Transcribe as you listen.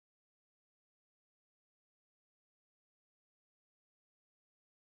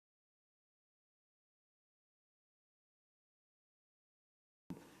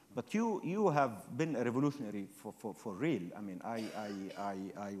But you have been a revolutionary for real. I mean,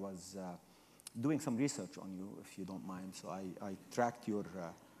 I was doing some research on you, if you don't mind. So I tracked your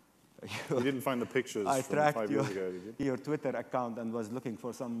you didn't find the pictures from 5 years ago, did you? Your Twitter account and was looking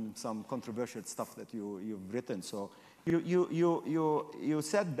for some controversial stuff that you've written. So you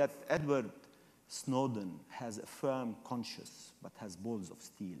said that Edward Snowden has a firm conscience but has balls of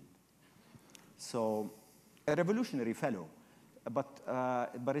steel. So a revolutionary fellow.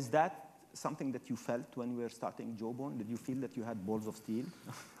 But is that something that you felt when we were starting Jawbone? Did you feel that you had balls of steel?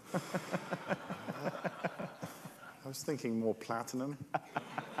 I was thinking more platinum.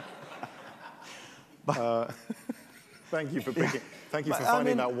 Thank you for picking. Thank you for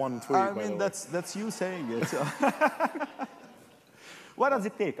finding that one tweet. I mean, that's you saying it. So. What does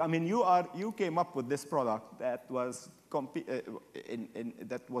it take? I mean, you came up with this product that was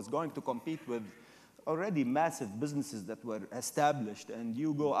that was going to compete with already massive businesses that were established, and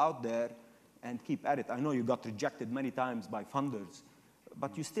you go out there and keep at it. I know you got rejected many times by funders,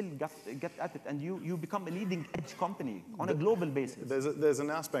 but you still get at it, and you become a leading edge company on a global basis. There's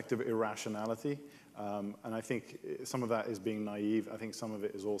an aspect of irrationality, and I think some of that is being naive. I think some of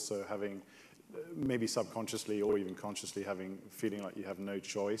it is also having, maybe subconsciously or even consciously feeling like you have no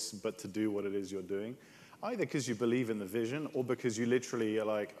choice but to do what it is you're doing. Either because you believe in the vision or because you literally are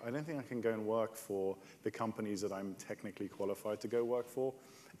like, I don't think I can go and work for the companies that I'm technically qualified to go work for,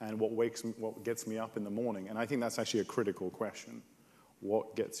 and what gets me up in the morning. And I think that's actually a critical question.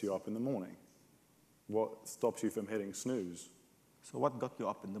 What gets you up in the morning? What stops you from hitting snooze? So what got you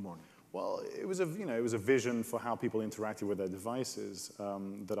up in the morning? Well, it was a vision for how people interacted with their devices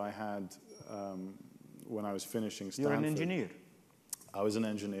that I had when I was finishing Stanford. You're an engineer. I was an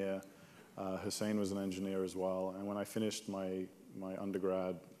engineer. Hussein was an engineer as well. And when I finished my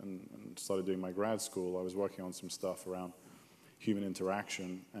undergrad and started doing my grad school, I was working on some stuff around human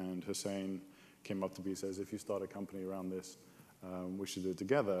interaction. And Hussein came up to me and says, if you start a company around this, we should do it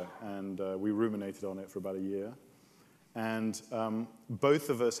together. And we ruminated on it for about a year. And both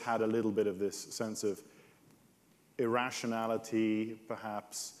of us had a little bit of this sense of irrationality,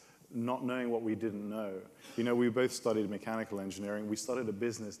 perhaps, not knowing what we didn't know. You know, we both studied mechanical engineering. We started a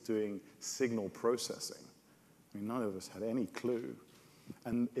business doing signal processing. I mean, none of us had any clue.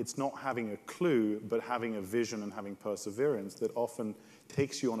 And it's not having a clue, but having a vision and having perseverance that often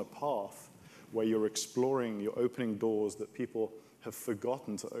takes you on a path where you're exploring, you're opening doors that people have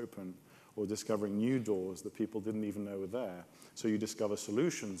forgotten to open, or discovering new doors that people didn't even know were there. So you discover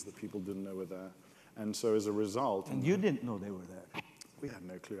solutions that people didn't know were there. And so as a result... And you didn't know they were there. We had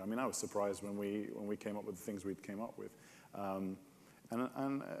no clue. I mean, I was surprised when we came up with the things we came up with.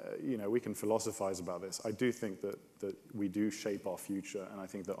 You know, we can philosophize about this. I do think that we do shape our future, and I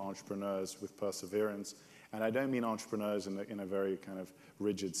think that entrepreneurs with perseverance, and I don't mean entrepreneurs in a very kind of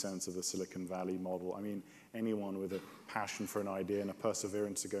rigid sense of the Silicon Valley model. I mean, anyone with a passion for an idea and a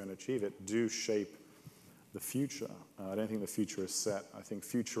perseverance to go and achieve it do shape the future. I don't think the future is set. I think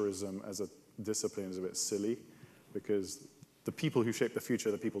futurism as a discipline is a bit silly, because the people who shape the future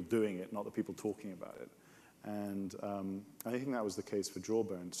are the people doing it, not the people talking about it. And I think that was the case for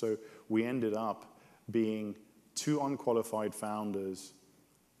Jawbone. So we ended up being two unqualified founders,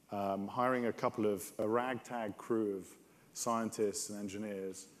 hiring a ragtag crew of scientists and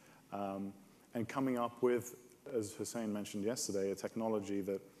engineers, and coming up with, as Hussein mentioned yesterday, a technology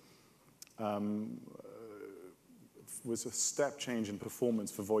that was a step change in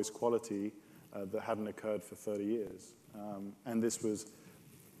performance for voice quality that hadn't occurred for 30 years. And this was,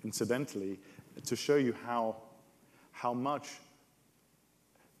 incidentally, to show you how much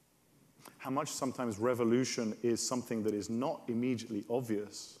sometimes revolution is something that is not immediately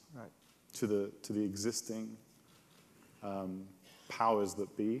obvious to the existing powers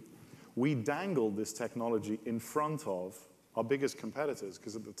that be. We dangled this technology in front of our biggest competitors,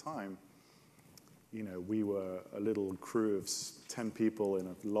 because at the time, you know, we were a little crew of 10 people in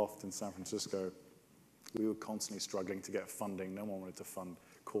a loft in San Francisco. We were constantly struggling to get funding. No one wanted to fund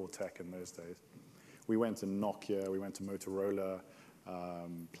core tech in those days. We went to Nokia, we went to Motorola,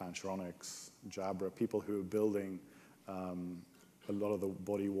 Plantronics, Jabra, people who were building a lot of the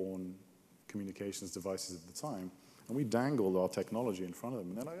body-worn communications devices at the time. And we dangled our technology in front of them.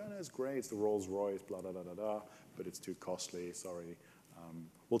 And they're like, oh, no, it's great, it's the Rolls-Royce, blah, blah, blah, blah, blah, but it's too costly, sorry.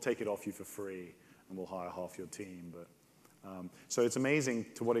 We'll take it off you for free, and we'll hire half your team. But so it's amazing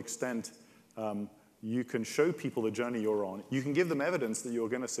to what extent you can show people the journey you're on. You can give them evidence that you're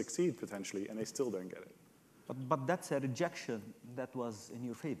going to succeed, potentially, and they still don't get it. But that's a rejection that was in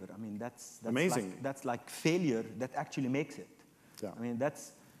your favor. I mean, that's amazing. That's like failure that actually makes it. Yeah. I mean,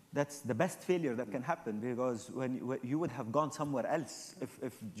 that's, That's the best failure that can happen, because when you would have gone somewhere else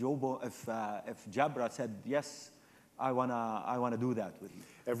if Jabra said yes, I wanna do that with you.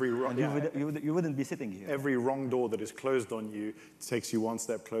 You wouldn't be sitting here. Every wrong door that is closed on you takes you one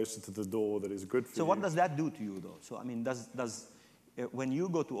step closer to the door that is good for you. So what does that do to you, though? So I mean, when you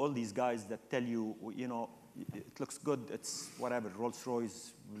go to all these guys that tell you, you know, it looks good, it's whatever,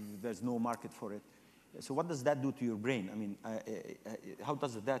 Rolls-Royce, there's no market for it. So what does that do to your brain? I mean, how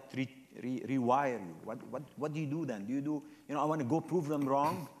does that rewire you? What do you do then? Do you do, you know, I want to go prove them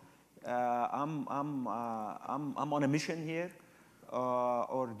wrong? I'm on a mission here,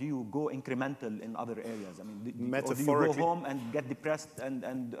 or do you go incremental in other areas? I mean, or do you go home and get depressed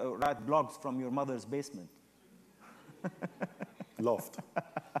and write blogs from your mother's basement? Loft.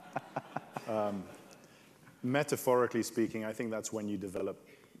 Metaphorically speaking, I think that's when you develop,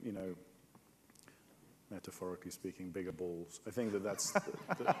 you know, metaphorically speaking, bigger balls. I think that's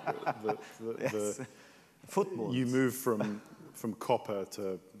the football. You move from copper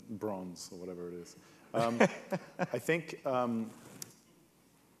to bronze or whatever it is. I think,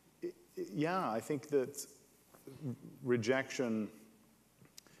 I think that rejection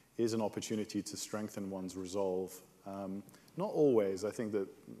is an opportunity to strengthen one's resolve. Not always. I think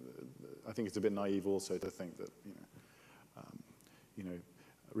it's a bit naive also to think that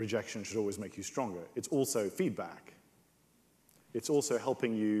rejection should always make you stronger. It's also feedback. It's also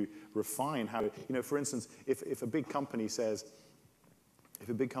helping you refine how, for instance, if a big company says,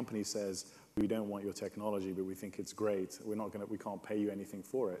 we don't want your technology, but we think it's great, we can't pay you anything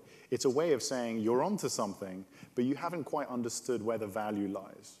for it. It's a way of saying you're onto something, but you haven't quite understood where the value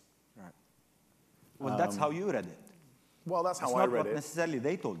lies. Right. Well, that's how you read it. Well, that's how I read it. That's not what necessarily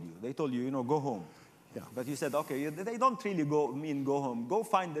they told you. They told you, go home. Yeah. But you said, okay, they don't really go home. Go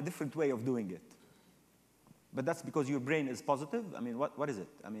find a different way of doing it. But that's because your brain is positive? I mean, what is it?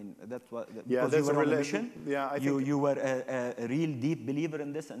 I mean, that's what, because you were on a mission? Yeah, I think you were a real deep believer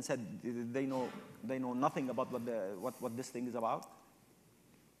in this and said they know nothing about what this thing is about?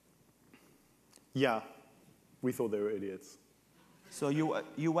 Yeah, we thought they were idiots. So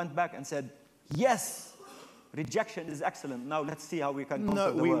you went back and said, yes, rejection is excellent. Now let's see how we can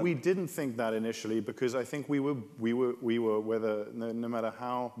conquer the world. We didn't think that initially, because I think we were whether no matter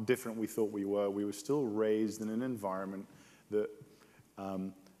how different we thought we were still raised in an environment that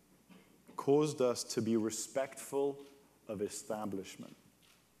caused us to be respectful of establishment.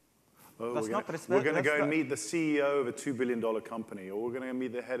 Oh, we're going to go and meet the CEO of a $2 billion company, or we're going to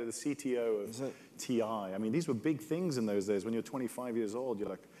meet the head of the CTO of TI. I mean, these were big things in those days. When you're 25 years old, you're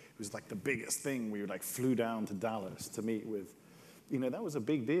like, it was like the biggest thing. We flew down to Dallas to meet with, that was a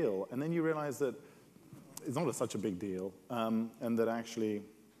big deal. And then you realize that it's not such a big deal, and that actually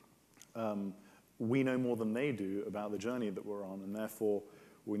we know more than they do about the journey that we're on, and therefore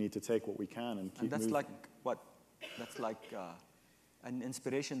we need to take what we can and keep moving. And that's like what? That's like an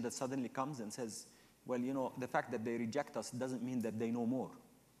inspiration that suddenly comes and says, well, the fact that they reject us doesn't mean that they know more.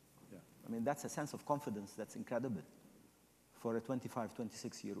 Yeah. I mean, that's a sense of confidence that's incredible for a 25,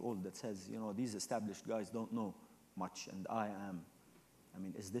 26-year-old that says, these established guys don't know much, and I am. I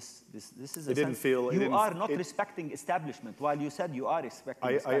mean, this is a sense. You are not respecting establishment, while you said you are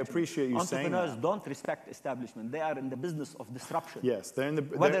respecting establishment. I appreciate you saying that. Entrepreneurs don't respect establishment. They are in the business of disruption. Yes,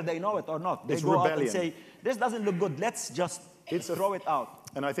 whether they know it or not. They go out and say, this doesn't look good, let's just throw it out.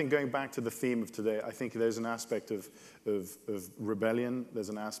 And I think going back to the theme of today, I think there's an aspect of rebellion, there's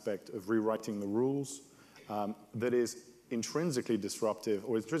an aspect of rewriting the rules that is intrinsically disruptive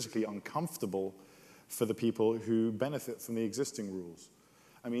or intrinsically uncomfortable for the people who benefit from the existing rules.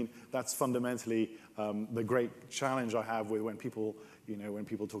 I mean, that's fundamentally the great challenge I have with when people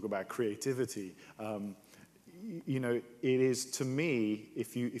talk about creativity. It is, to me,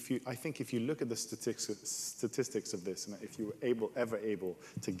 I think if you look at the statistics of this, and if you were ever able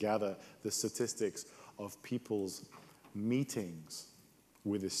to gather the statistics of people's meetings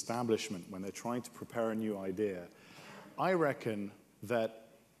with establishment when they're trying to prepare a new idea, I reckon that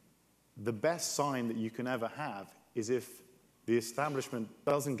the best sign that you can ever have is if the establishment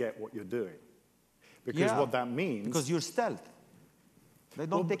doesn't get what you're doing. Because what that means... Because you're stealth. They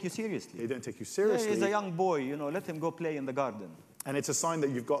don't take you seriously. They don't take you seriously. Yeah, he's a young boy, let him go play in the garden. And it's a sign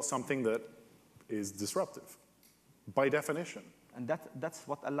that you've got something that is disruptive, by definition. And that's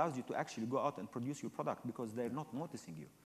what allows you to actually go out and produce your product, because they're not noticing you.